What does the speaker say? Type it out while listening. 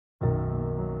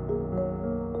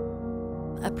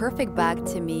A perfect bag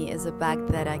to me is a bag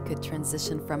that I could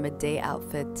transition from a day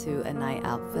outfit to a night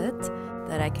outfit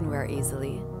that I can wear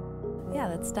easily. Yeah,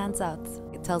 that stands out.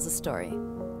 It tells a story.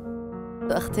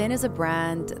 Okhtein is a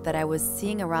brand that I was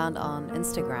seeing around on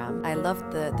Instagram. I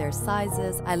loved their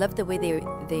sizes. I love the way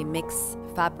they mix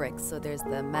fabrics. So there's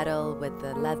the metal with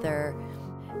the leather.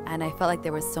 And I felt like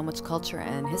there was so much culture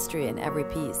and history in every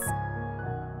piece.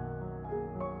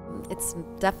 It's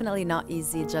definitely not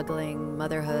easy juggling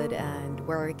motherhood and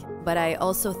work, but I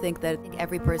also think that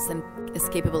every person is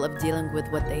capable of dealing with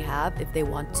what they have if they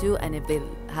want to and if they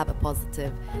have a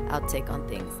positive outtake on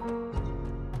things.